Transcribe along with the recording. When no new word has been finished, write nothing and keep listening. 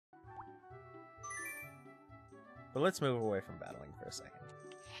But let's move away from battling for a second.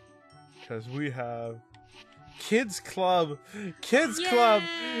 Because we have Kids Club! Kids Club!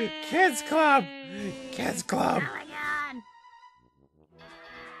 Kids Club! Kids Club! Oh my god!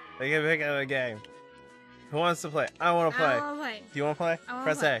 They can pick out a game. Who wants to play? I want to play. I wanna play. Do you want to play? I wanna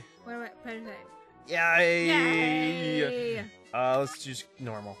Press play. A. Wait, press A. Yay! Yay! Let's just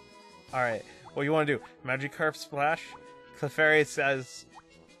normal. Alright, what do you want to do? Magikarp Splash? Clefairy says,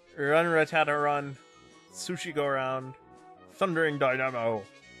 Run Rattata Run, Sushi Go Round, Thundering Dynamo,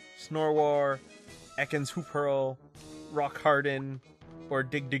 Snorwar, Ekans Hoop Hurl, Rock Harden, or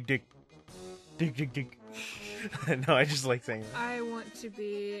Dig Dig Dig. Dig Dig Dig. No, I just like saying that. I want to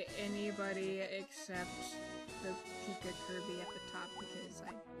be anybody except the Pika Kirby at the top because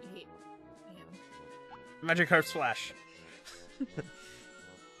I hate him. Magikarp Splash.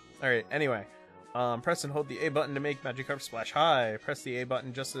 Alright, anyway. Press and hold the A button to make Magikarp splash high. Press the A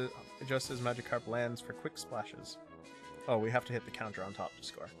button just as Magikarp lands for quick splashes. Oh, we have to hit the counter on top to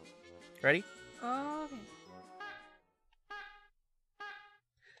score. Ready? Okay.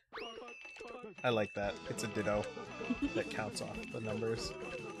 I like that. It's a ditto that counts off the numbers.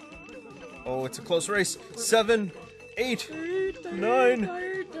 Oh, it's a close race. 7, 8, 9.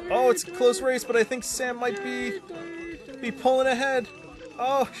 Oh, it's a close race, but I think Sam might be pulling ahead.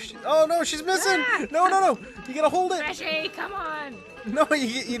 Oh, oh no, she's missing! Ah! No! You gotta hold it. Freshy, come on! No,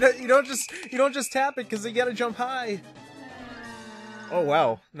 you don't just tap it because you gotta jump high. Oh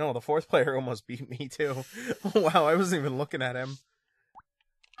wow, no, the fourth player almost beat me too. Oh wow, I wasn't even looking at him.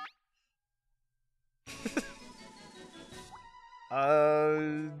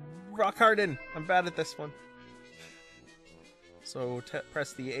 Rock Harden. I'm bad at this one. So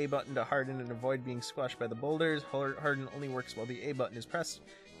press the A button to harden and avoid being squashed by the boulders. Harden only works while the A button is pressed.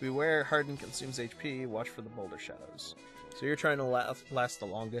 Beware, harden consumes HP. Watch for the boulder shadows. So you're trying to last the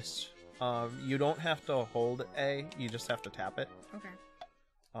longest. You don't have to hold A, you just have to tap it. Okay.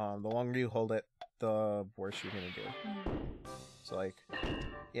 The longer you hold it, the worse you're gonna do. So like,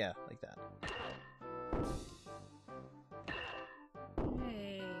 yeah, like that.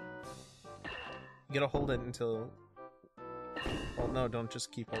 Hey. You gotta hold it until... Well, no, don't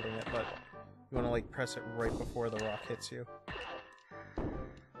just keep holding it, but you wanna like press it right before the rock hits you.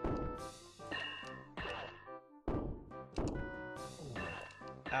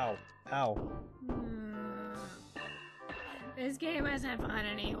 Ow. Ow. This game isn't fun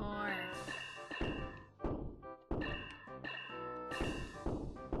anymore.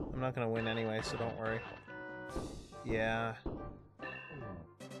 I'm not gonna win anyway, so don't worry. Yeah.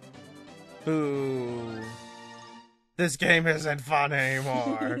 Boo. This game isn't fun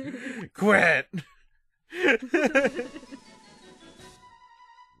anymore. Quit! Actually,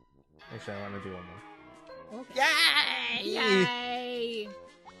 I want to do one more. Okay. Yay! Yay!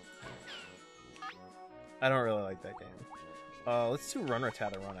 I don't really like that game. Let's do Run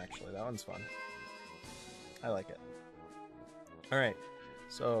Rattata Run, actually. That one's fun. I like it. Alright,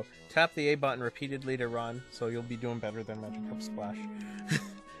 so tap the A button repeatedly to run, so you'll be doing better than Magikarp Splash.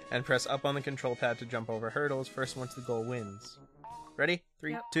 And press up on the control pad to jump over hurdles. First one to the goal wins. Ready?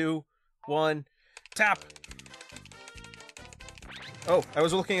 3, 2, 1, tap! Oh, I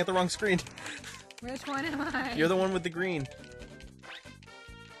was looking at the wrong screen. Which one am I? You're the one with the green.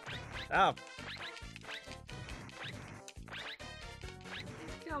 Ow.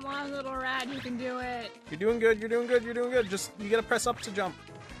 Come on, little rat, you can do it. You're doing good, you're doing good, you're doing good. Just, you gotta press up to jump.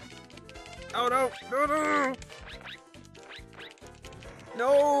 Oh no! No, no!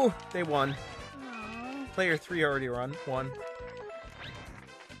 No! They won. Aww. Player 3 already won.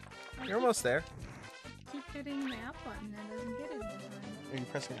 You're almost there. Keep hitting the up button, that doesn't get it this time. Are you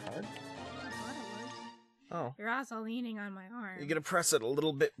pressing it hard? I thought it was. Oh. You're also leaning on my arm. You gotta press it a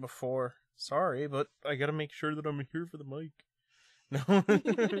little bit before. Sorry, but I gotta make sure that I'm here for the mic. No.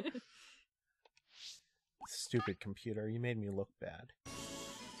 Stupid computer, you made me look bad.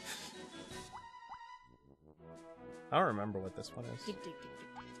 I don't remember what this one is. Dig, dig, dig,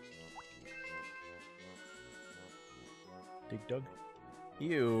 dig. Dig Dug.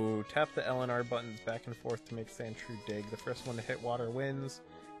 You tap the L and R buttons back and forth to make Sandshrew dig. The first one to hit water wins.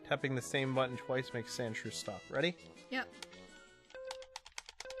 Tapping the same button twice makes Sandshrew stop. Ready? Yep.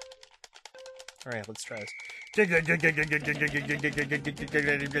 Alright, let's try this. Why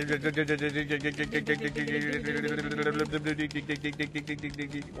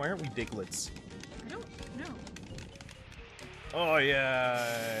aren't we Diglets? I don't know. Oh,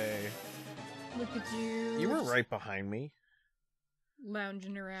 yay! Look at you. You were right behind me.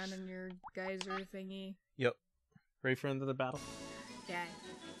 Lounging around in your geyser thingy. Yep. Ready for another battle? Okay.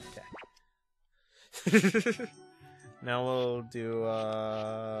 Okay. Now we'll do,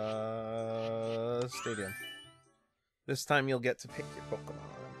 stadium. This time you'll get to pick your Pokemon.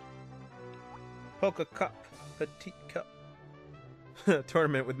 Poke Cup, Petite Cup.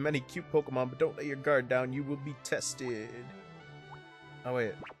 Tournament with many cute Pokemon, but don't let your guard down, you will be tested. Oh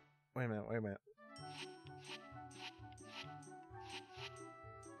wait. Wait a minute.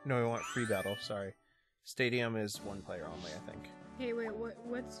 No, we want free battle, sorry. Stadium is one player only, I think. Hey, wait,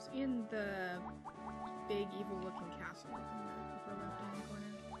 what's in the big evil-looking castle in the upper left-hand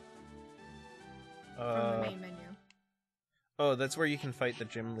corner? From the main menu. Oh, that's where you can fight the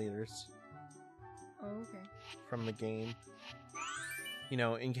gym leaders. Oh, okay. From the game. You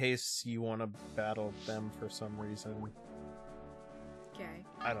know, in case you want to battle them for some reason. Okay.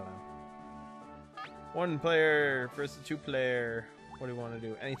 I don't know. One player versus two player. What do you want to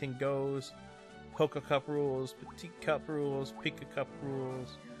do? Anything goes. Poke Cup rules, Petite Cup rules, Pika Cup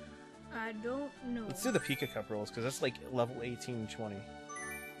rules. I don't know. Let's do the Pika Cup rules, because that's like level 18, 20.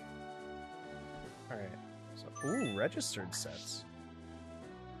 Alright. So, ooh, registered sets.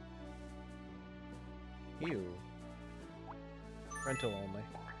 Ew. Rental only.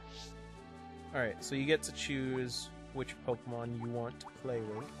 Alright, so you get to choose which Pokemon you want to play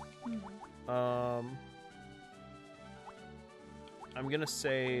with. I'm gonna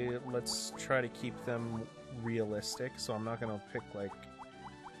say let's try to keep them realistic, so I'm not gonna pick like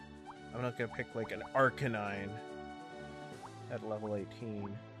an Arcanine at level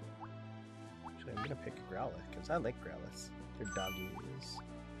 18. Actually, I'm gonna pick a Growlithe, because I like Growlithe. They're doggies.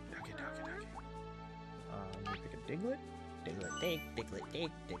 Doggy. I'm gonna pick a Diglett. Diglett, dig.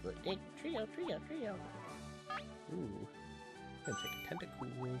 Trio. Ooh. I'm gonna take a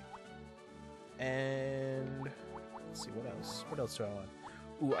Tentacool. And let's see, what else? What else do I want?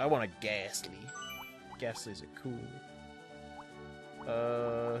 Ooh, I want a Ghastly. Ghastlies are cool.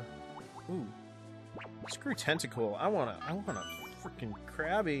 Ooh. Screw Tentacool. I want a freaking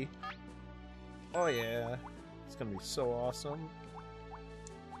Krabby. Oh yeah. It's gonna be so awesome.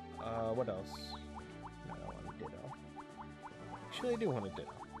 What else? No, I want a Ditto. Actually, I do want a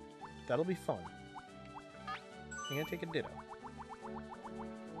Ditto. That'll be fun. I'm gonna take a Ditto.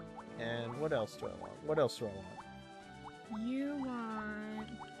 And what else do I want? You want...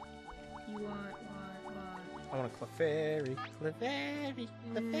 I want a Clefairy.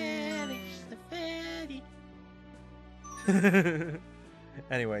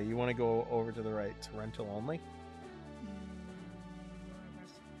 Anyway, you want to go over to the right to rental only?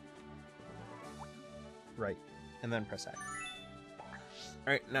 Right. And then press A.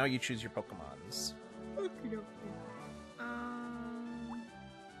 Alright, now you choose your Pokemons. Okay.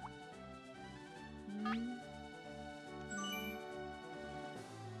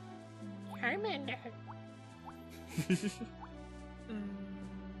 Charmander.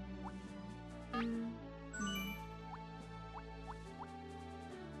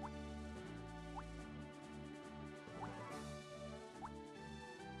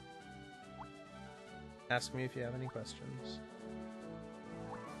 Ask me if you have any questions.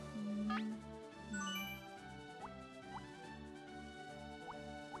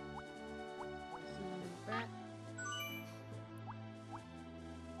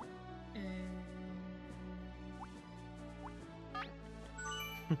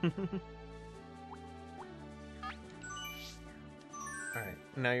 Alright,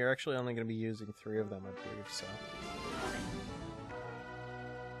 now you're actually only going to be using 3 of them, I believe, so...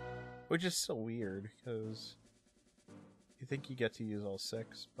 Which is so weird, because... You think you get to use all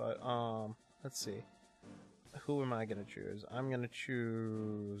 6, but, let's see. Who am I going to choose? I'm going to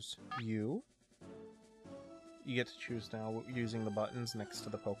choose you. You get to choose now using the buttons next to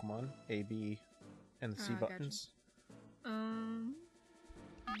the Pokemon. A, B, and the C buttons.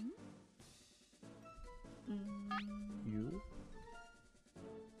 You.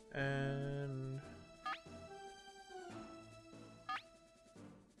 And...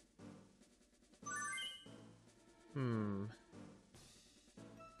 I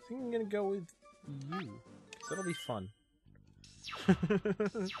think I'm gonna go with you. 'Cause that'll be fun.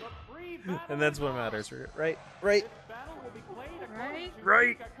 And that's what matters, right? Right?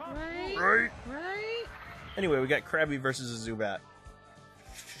 Anyway, we got Krabby versus a Zubat.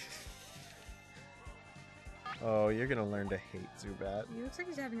 Oh, you're gonna learn to hate Zubat. He looks like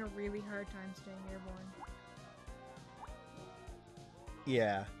he's having a really hard time staying airborne.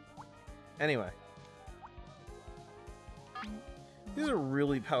 Yeah. Anyway. These are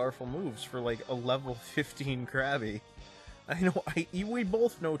really powerful moves for like a level 15 Krabby. I know, we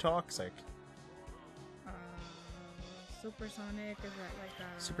both know Toxic. Supersonic, is that like a...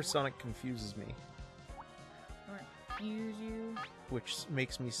 Supersonic confuses me. What? Fuse you? Which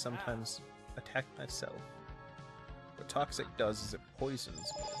makes me sometimes attack myself. What Toxic does is it poisons me,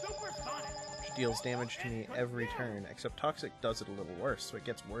 which deals damage to me every turn, except Toxic does it a little worse, so it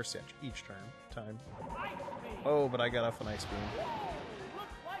gets worse each time. Oh, but I got off an Ice Beam.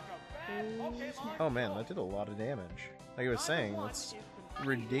 Oh man, that did a lot of damage. Like I was saying, that's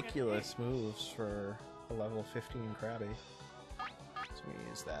ridiculous moves for a level 15 Krabby. So I'm gonna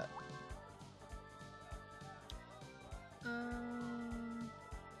use that.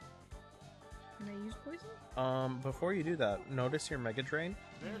 Can I use poison? Before you do that, notice your Mega Drain.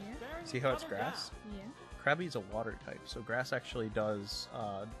 Yeah. See how it's grass? Yeah. Krabby's a water type, so grass actually does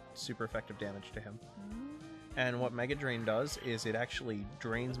super effective damage to him. And what Mega Drain does is it actually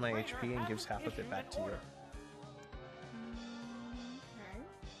drains my HP and gives half of it back to you. Okay.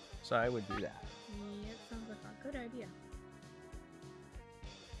 So I would do that. Yeah, sounds like a good idea.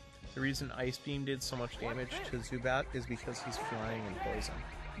 The reason Ice Beam did so much damage to Zubat is because he's flying and poison.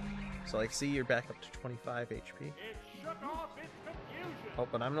 So like, see, you're back up to 25 HP. Oh,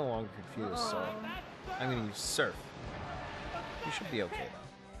 but I'm no longer confused, so I'm gonna use Surf. You should be okay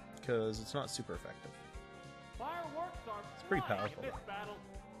though, because it's not super effective. It's pretty powerful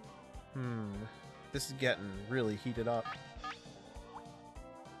though. This is getting really heated up.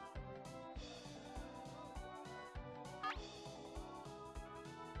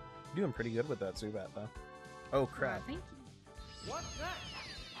 You're doing pretty good with that Zubat though. Oh crap. Thank you. What's that?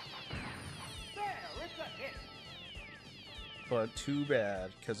 There, it's a hit. But too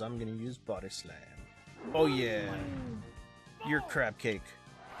bad, because I'm gonna use Body Slam. Oh yeah! You're crab cake.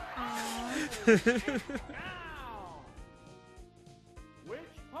 Now, which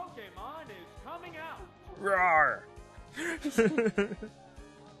Pokemon is coming out? Roar!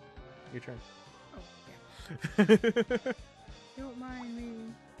 Your turn. Oh, yeah. Don't mind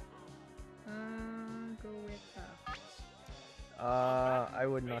me. Go with I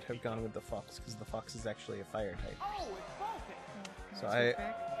would not have gone with the Fox, because the Fox is actually a fire type. Oh, it's Vulcan. So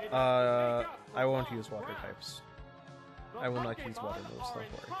I won't use water types. I will not use water moves, don't worry.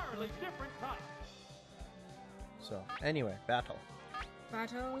 Entirely different types. So, anyway, battle.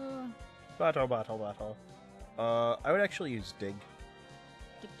 Battle. Battle. I would actually use Dig,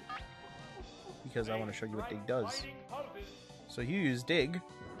 because I want to show you what Dig does. Fighting poses. So you use Dig,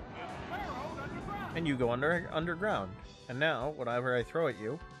 Burrowed underground. and you go underground. And now, whatever I throw at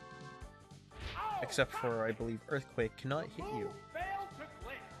you, except for, I believe, Earthquake, cannot hit you. Failed to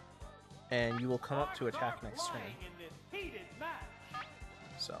click. And you will come up to attack next turn. Flying in this heated match.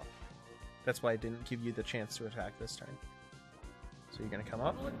 So, that's why I didn't give you the chance to attack this turn. So you're gonna come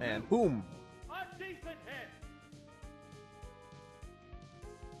up, and boom! A decent hit.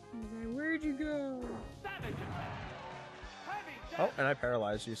 Where'd you go? Savage attack. Heavy Oh, death. and I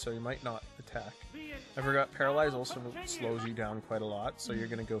paralyzed you, so you might not attack. The I forgot, Paralyze battle also continues. slows you down quite a lot, so you're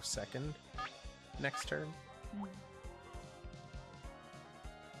gonna go second next turn. Can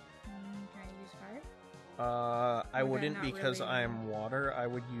I use fire? I Or wouldn't not because really. I'm water. I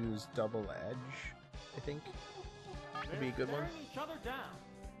would use Double Edge, I think. Would be a good one. Staring each other down.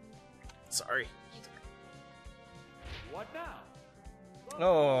 Sorry. What now?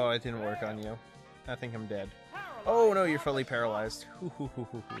 Oh, it didn't work on you. I think I'm dead. Paralyzed. Oh no, you're fully paralyzed. Hoo hoo hoo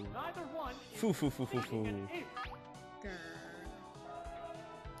hoo hoo. Neither one is Foo foo foo foo succeeding foo. an inch. Grr.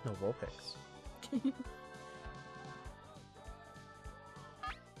 No Vulpix. The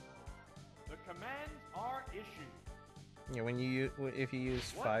commands are issued. Yeah, when if you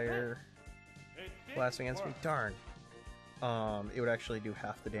use fire It didn't blast against me, work. darn. It would actually do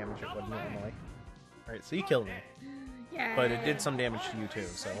half the damage it would normally. Alright, so you killed me. Yeah. But it did some damage to you too,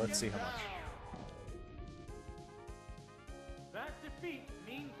 so let's see how much. That defeat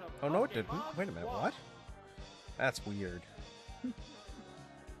means a Oh no, it didn't. Pokemon Wait a minute, lost. what? That's weird.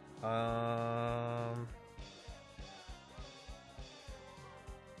 I'm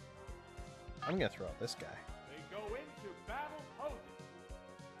gonna throw out this guy. They go into battle poses.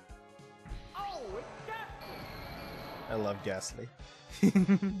 Oh, it's Ghastly. I love Ghastly. How will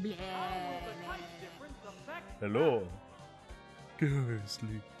the type difference affect Hello.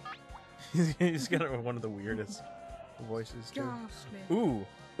 Ghastly. He's got one of the weirdest voices too. Ghastly.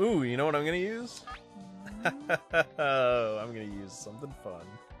 Ooh, you know what I'm gonna use? I'm gonna use something fun.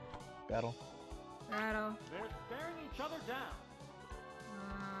 Battle. Battle. They're staring each other down.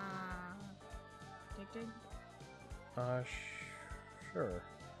 Dig. Sure.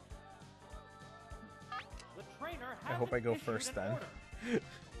 The trainer I hope I go hasn't first issued an then. order.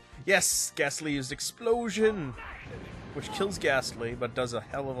 Yes, Ghastly used Explosion, which kills Ghastly, but does a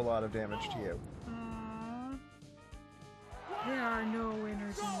hell of a lot of damage to you. Aww. There are no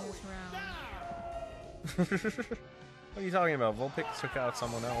winners in this round. What are you talking about? Vulpix took out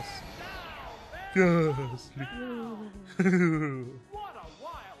someone else. Ghastly. What a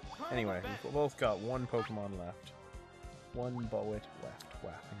wild Anyway, we've both got one Pokemon left. One bullet left,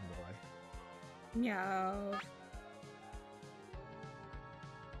 whacking boy. No.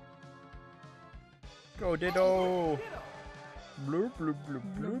 Go Ditto! Bloop bloop bloop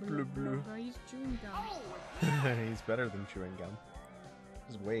bloop bloop bloop. Oh, he's chewing gum. He's better than chewing gum.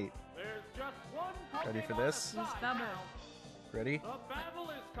 Just wait. There's just one Ready for Pokemon this? He's stubborn. Ready? The battle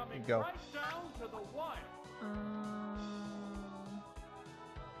is coming Go. right down to the wire.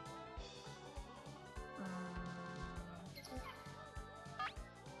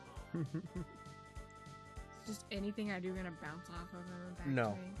 Is just anything I do gonna bounce off of him and back No, to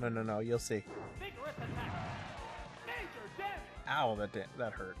me? no, no, no. You'll see. Vigorous attack. Major damage. Ow,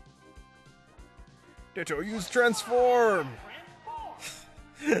 that hurt. Ditto, use transform!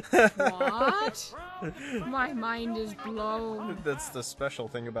 Transform. What? Round My mind is blown. That's the special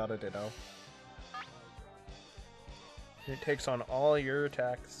thing about a Ditto. It takes on all your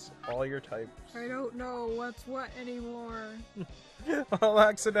attacks, all your types. I don't know what's what anymore. I'll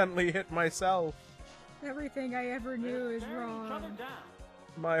accidentally hit myself. Everything I ever knew is Tear each other wrong. down.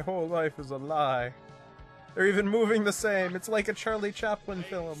 My whole life is a lie. They're even moving the same. It's like a Charlie Chaplin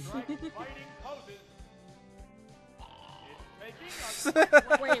film. Fighting poses. It's taking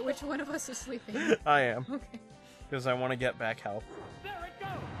a Wait, which one of us is sleeping? I am. Okay. Because I want to get back health. There it goes.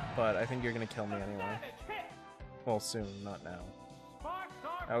 But I think you're going to kill me anyway. Damage hit. Well, soon, not now. Sparks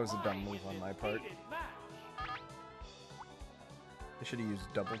are That was a dumb flying move with on this my part. heated match. I should have used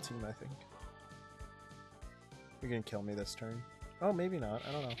double team, I think. You're going to kill me this turn. Oh, maybe not.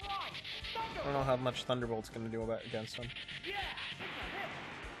 I don't know. I don't know how much Thunderbolt's going to do against him. Yeah, it's a hit.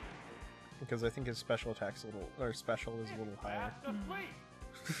 Because I think his special attack's a little, or special is a little higher.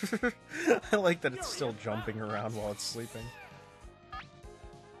 Fast asleep. I like that it's still jumping around while it's sleeping.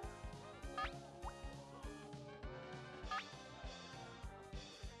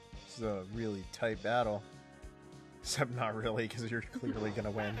 This is a really tight battle. Except not really, because you're clearly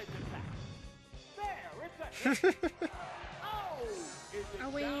gonna win. There, it's a hit. Oh, is it I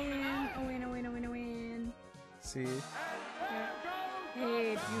down win! and out? I win, I win, I win, I win. See? And there goes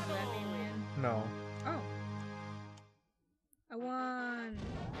Hey, the you let me win. No. Oh. I won!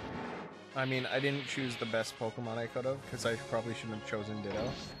 I mean, I didn't choose the best Pokemon I could have, because I probably shouldn't have chosen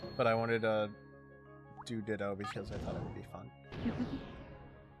Ditto. But I wanted to do Ditto because I thought it would be fun.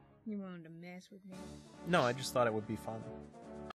 You wanted to mess with me. No, I just thought it would be fun.